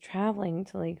families traveling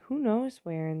to like who knows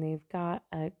where, and they've got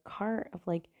a cart of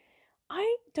like,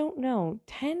 I don't know,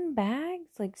 10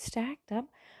 bags like stacked up.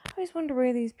 I always wonder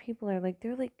where these people are. Like,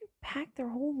 they're like packed their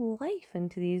whole life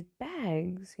into these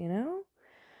bags, you know?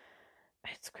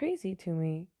 It's crazy to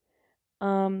me.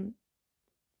 Um,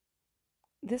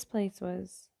 this place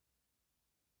was,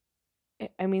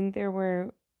 I mean, there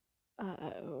were,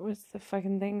 what's the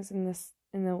fucking things in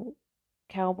the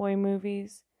cowboy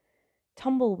movies?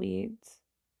 Tumbleweeds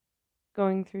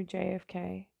going through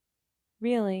JFK.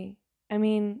 Really? I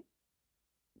mean,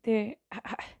 there,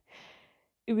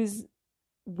 it was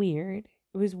weird.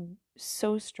 It was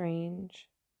so strange.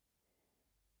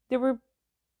 There were,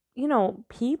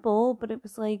 people, but it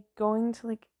was like going to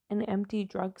like an empty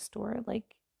drugstore.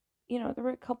 Like, there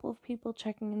were a couple of people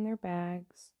checking in their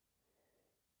bags.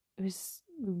 It was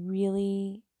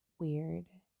really weird.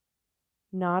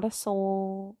 Not a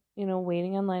soul,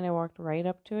 waiting online. I walked right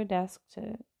up to a desk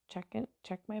to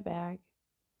check my bag.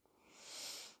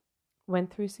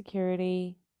 Went through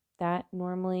security. That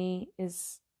normally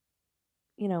is,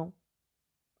 you know,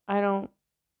 I don't,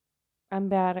 I'm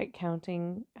bad at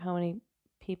counting how many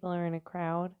people are in a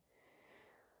crowd.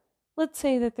 Let's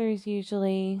say that there's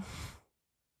usually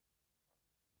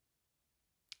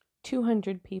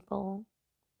 200 people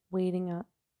waiting up.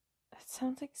 That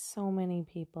sounds like so many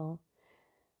people.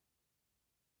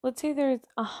 let's say there's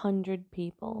 100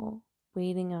 people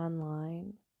waiting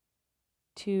online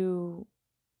to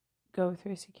go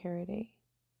through security.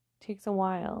 It takes a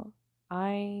while.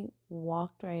 I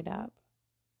walked right up.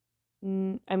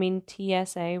 I mean,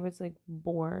 TSA was like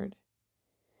bored.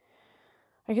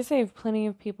 I guess I have plenty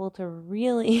of people to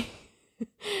really.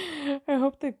 I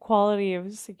hope the quality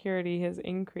of security has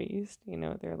increased. You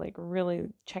know, they're like really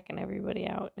checking everybody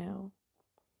out now.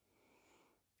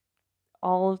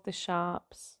 All of the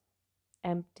shops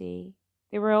empty.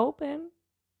 They were open,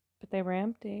 but they were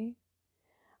empty.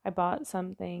 I bought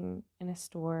something in a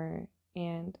store,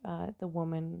 and the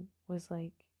woman was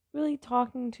like really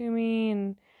talking to me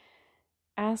and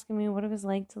asking me what it was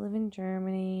like to live in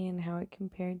Germany and how it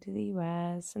compared to the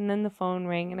US. And then the phone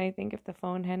rang, and I think if the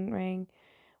phone hadn't rang,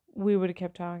 we would have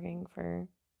kept talking for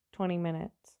 20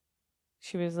 minutes.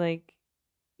 She was like,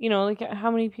 you know, like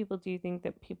how many people do you think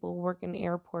that people work in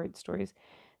airport stores?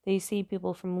 They see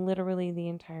people from literally the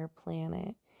entire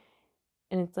planet.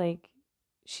 And it's like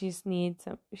she just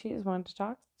wanted to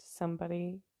talk to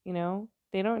somebody, you know?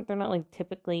 They're not like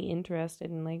typically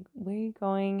interested in like, where are you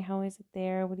going? How is it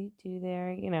there? What do you do there?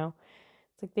 You know,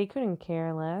 it's like they couldn't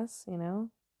care less, you know?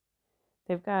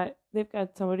 They've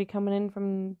got somebody coming in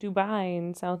from Dubai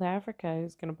in South Africa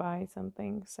who's gonna buy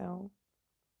something, so.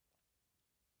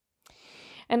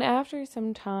 And after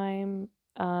some time,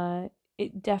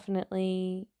 it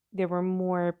definitely there were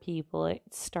more people. It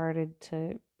started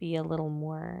to be a little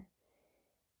more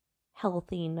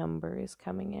healthy numbers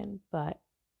coming in, but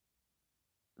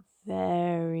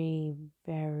very,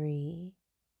 very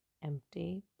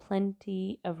empty.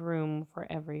 Plenty of room for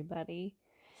everybody.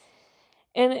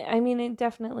 And I mean, it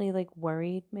definitely like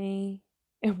worried me.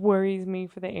 It worries me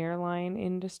for the airline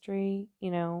industry.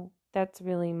 You know, that's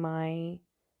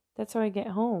how I get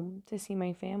home to see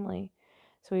my family.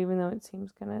 So even though it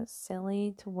seems kind of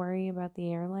silly to worry about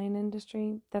the airline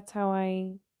industry, that's how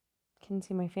I can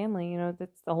see my family. You know,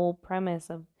 that's the whole premise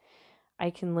of I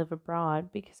can live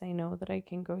abroad because I know that I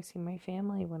can go see my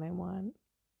family when I want.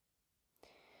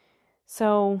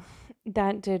 So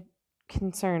that did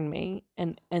concern me,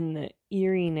 and the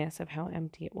eeriness of how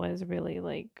empty it was really,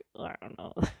 like, I don't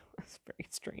know, it was very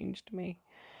strange to me.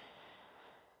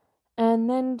 And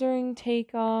then during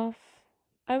takeoff,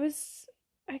 I was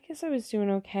I guess I was doing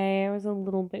okay. I was a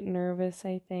little bit nervous,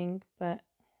 I think, but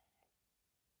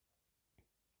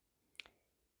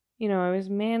you know, I was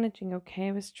managing okay.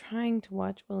 I was trying to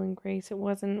watch Will and Grace. It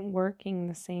wasn't working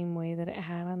the same way that it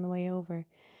had on the way over.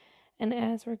 And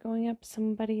as we're going up,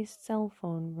 somebody's cell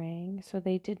phone rang, so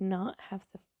they did not have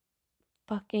the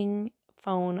fucking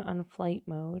phone on flight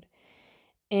mode.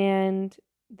 And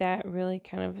that really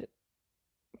kind of,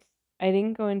 I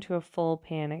didn't go into a full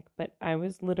panic, but I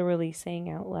was literally saying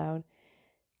out loud,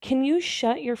 "Can you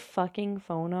shut your fucking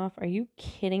phone off? Are you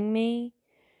kidding me?"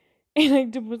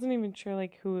 And I wasn't even sure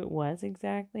like who it was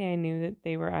exactly. I knew that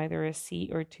they were either a seat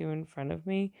or two in front of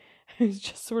me. I was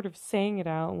just sort of saying it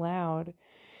out loud.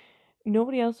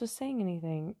 Nobody else was saying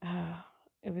anything.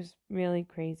 It was really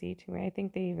crazy to me. I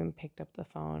think they even picked up the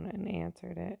phone and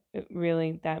answered it.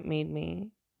 That made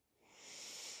me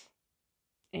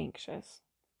anxious.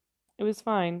 It was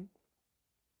fine.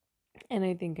 And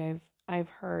I think I've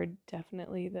heard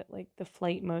definitely that like the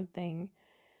flight mode thing,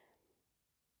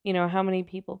 you know, how many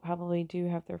people probably do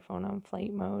have their phone on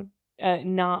flight mode,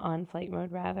 not on flight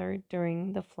mode rather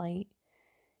during the flight.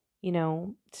 You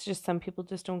know, it's just some people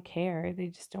just don't care. They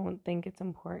just don't think it's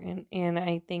important. And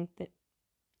I think that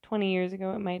 20 years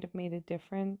ago it might have made a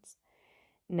difference.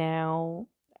 Now,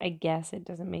 I guess it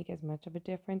doesn't make as much of a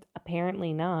difference.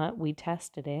 Apparently not. We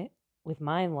tested it with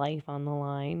my life on the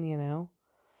line, you know.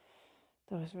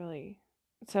 That was really,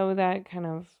 so that kind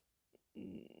of,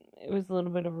 it was a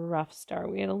little bit of a rough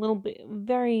start. We had a little bit,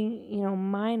 very, you know,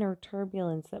 minor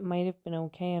turbulence that might have been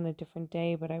okay on a different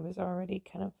day, but I was already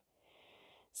kind of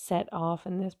set off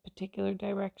in this particular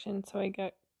direction. So I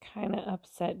got kind of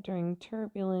upset during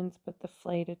turbulence, but the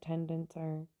flight attendants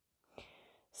are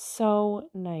so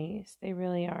nice. They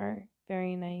really are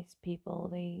very nice people.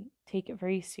 They take it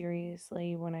very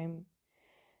seriously when I'm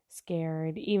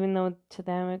scared, even though to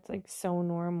them it's like so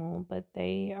normal, but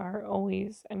they are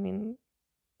always, I mean,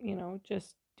 you know,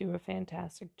 just do a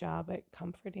fantastic job at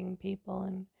comforting people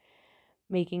and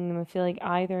making them feel like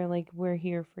either like we're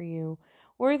here for you,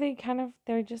 or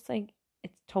they're just like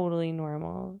it's totally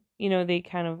normal. You know, they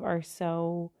kind of are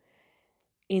so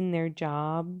in their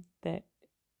job that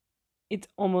it's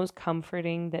almost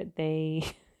comforting that they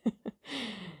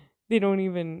don't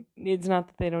even, it's not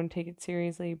that they don't take it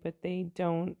seriously, but they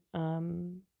don't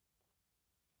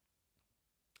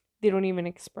even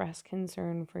express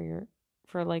concern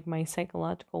for like my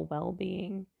psychological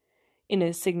well-being in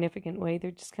a significant way.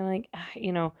 They're just kind of like,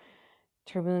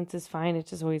 turbulence is fine. It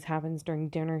just always happens during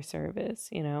dinner service.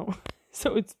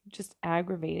 So it's just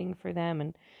aggravating for them.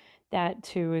 And that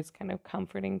too is kind of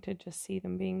comforting to just see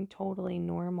them being totally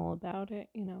normal about it.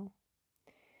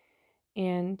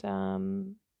 And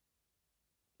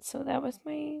so that was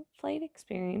my flight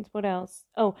experience. What else?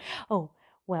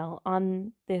 Well,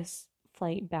 on this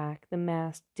flight back, the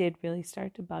mask did really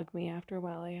start to bug me after a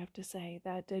while, I have to say.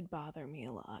 That did bother me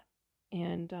a lot.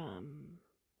 And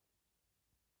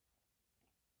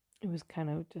it was kind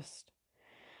of just,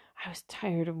 I was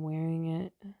tired of wearing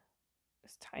it. I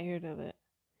was tired of it.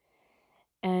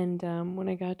 And when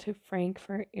I got to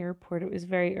Frankfurt Airport, it was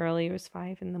very early. It was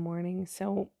 5 a.m,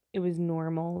 so it was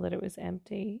normal that it was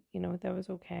empty. That was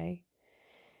okay.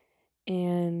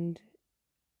 And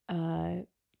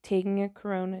taking a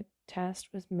corona test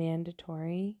was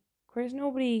mandatory. Of course,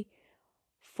 nobody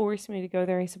forced me to go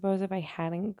there. I suppose if I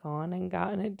hadn't gone and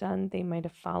gotten it done, they might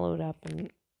have followed up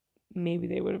and maybe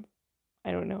they would have,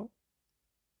 I don't know.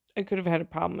 I could have had a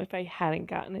problem if I hadn't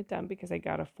gotten it done because I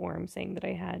got a form saying that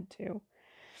I had to.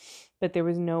 But there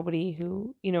was nobody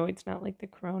who, it's not like the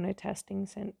corona testing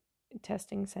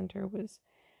center was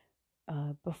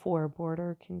before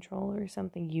border control or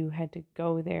something. You had to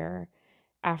go there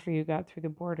after you got through the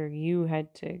border. You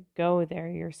had to go there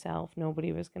yourself.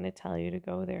 Nobody was going to tell you to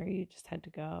go there. You just had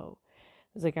to go.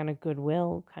 It was like on a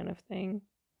goodwill kind of thing.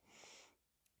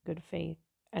 Good faith.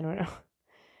 I don't know.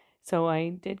 So I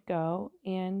did go,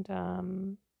 and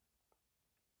that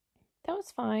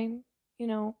was fine.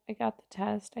 I got the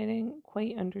test. I didn't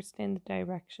quite understand the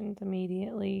directions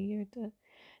immediately. You had to,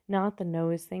 not the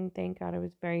nose thing. Thank God. I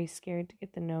was very scared to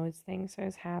get the nose thing, so I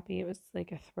was happy it was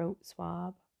like a throat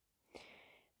swab.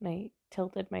 And I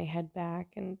tilted my head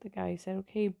back, and the guy said,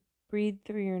 "Okay, breathe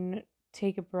through your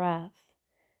take a breath."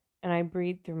 And I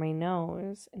breathed through my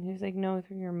nose, and he was like, "No,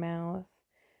 through your mouth."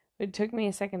 It took me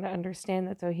a second to understand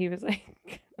that, so he was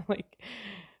like,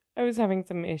 I was having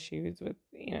some issues with,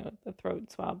 the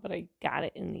throat swab, but I got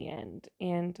it in the end.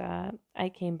 And I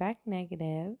came back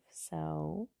negative,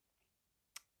 so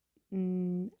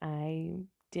I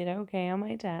did okay on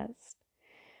my test.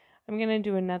 I'm going to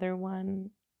do another one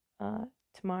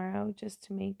tomorrow just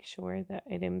to make sure that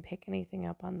I didn't pick anything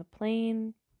up on the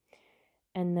plane.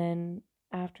 And then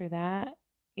after that,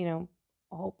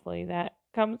 hopefully that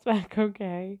comes back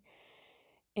okay.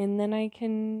 And then I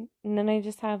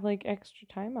just have like extra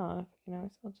time off, so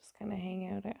I'll just kind of hang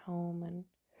out at home and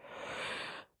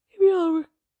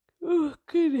oh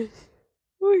goodness.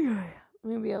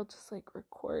 Maybe I'll just like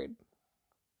record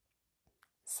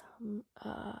some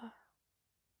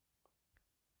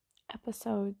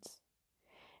episodes.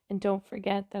 And don't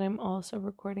forget that I'm also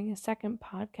recording a second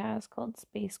podcast called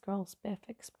Space Girl Spiff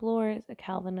Explores, a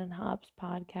Calvin and Hobbes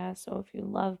podcast. So if you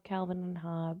love Calvin and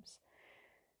Hobbes,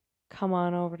 come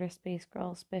on over to Space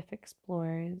Girl Spiff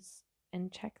Explores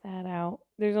and check that out.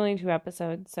 There's only 2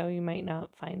 episodes, so you might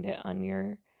not find it on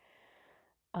your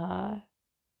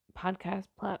podcast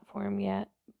platform yet,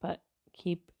 but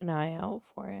keep an eye out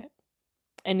for it.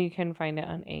 And you can find it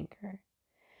on Anchor.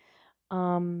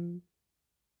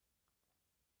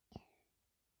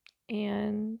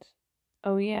 And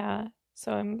oh yeah,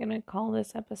 so I'm gonna call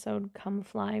this episode Come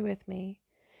Fly With Me,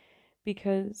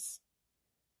 because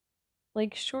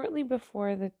like shortly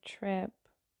before the trip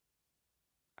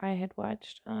I had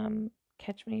watched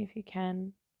Catch Me If You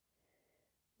Can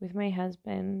with my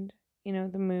husband,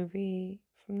 the movie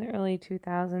from the early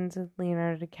 2000s with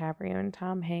Leonardo DiCaprio and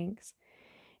Tom Hanks.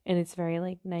 And it's very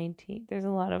like there's a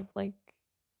lot of like,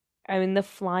 the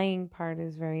flying part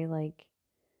is very like,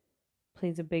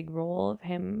 plays a big role of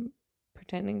him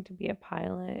pretending to be a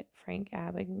pilot, Frank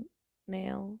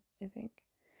Abagnale, I think.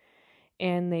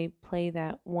 And they play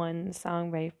that one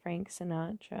song by Frank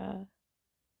Sinatra.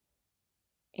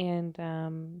 And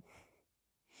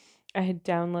I had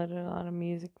downloaded a lot of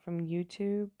music from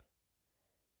YouTube.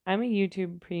 I'm a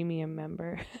YouTube premium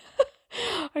member.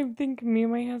 I think me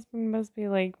and my husband must be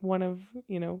like one of,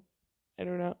 I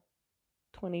don't know,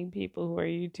 20 people who are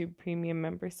YouTube premium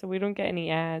members. So we don't get any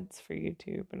ads for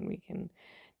YouTube, and we can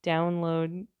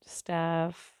download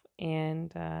stuff,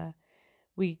 and I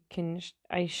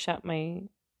shut my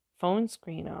phone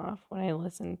screen off when I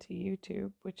listen to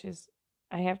YouTube, which is,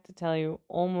 I have to tell you,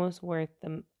 almost worth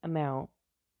the amount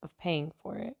of paying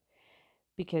for it,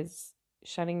 because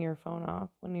shutting your phone off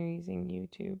when you're using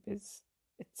YouTube it's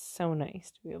so nice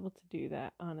to be able to do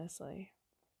that, honestly.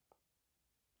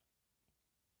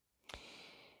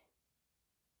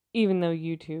 Even though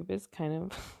YouTube is kind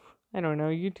of, I don't know,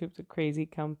 YouTube's a crazy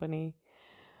company.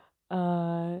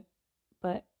 But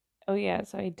Oh yeah,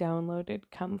 so I downloaded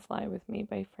Come Fly With Me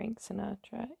by Frank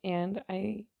Sinatra, and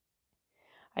I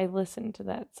listened to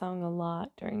that song a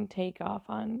lot during takeoff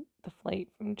on the flight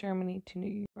from Germany to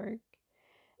New York.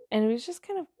 And it was just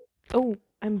kind of, oh,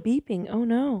 I'm beeping. Oh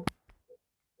no.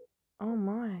 Oh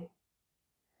my.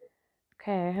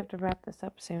 Okay, I have to wrap this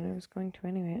up soon. I was going to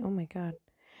anyway. Oh my god.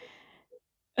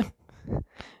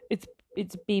 it's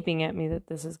it's beeping at me that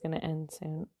this is going to end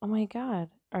soon. Oh my god.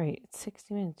 All right, it's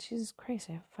 60 minutes. Jesus Christ,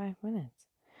 I have 5 minutes.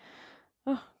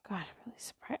 Oh god, I'm really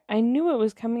surprised. I knew it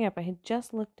was coming up. I had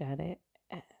just looked at it.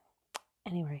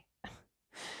 Anyway,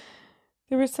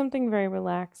 there was something very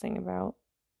relaxing about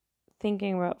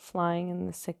thinking about flying in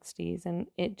the 60s and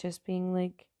it just being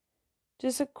like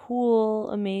just a cool,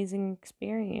 amazing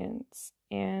experience.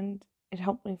 And it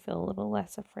helped me feel a little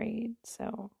less afraid.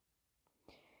 So,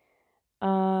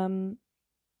 um,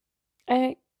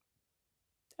 I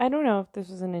I don't know if this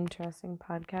was an interesting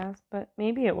podcast, but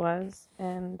maybe it was,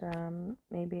 and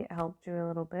maybe it helped you a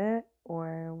little bit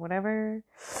or whatever.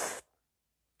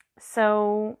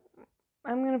 So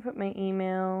I'm gonna put my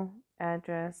email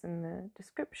address in the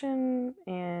description,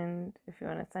 and if you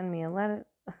want to send me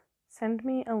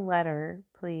a letter,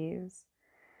 please.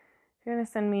 If you're gonna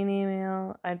send me an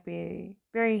email, I'd be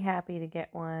very happy to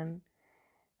get one.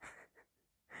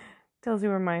 Tells you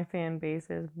where my fan base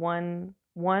is. One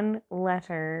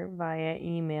letter via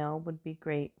email would be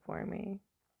great for me.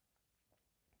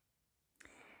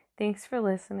 Thanks for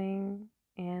listening,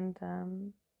 and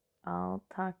I'll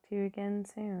talk to you again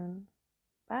soon.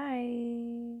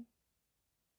 Bye.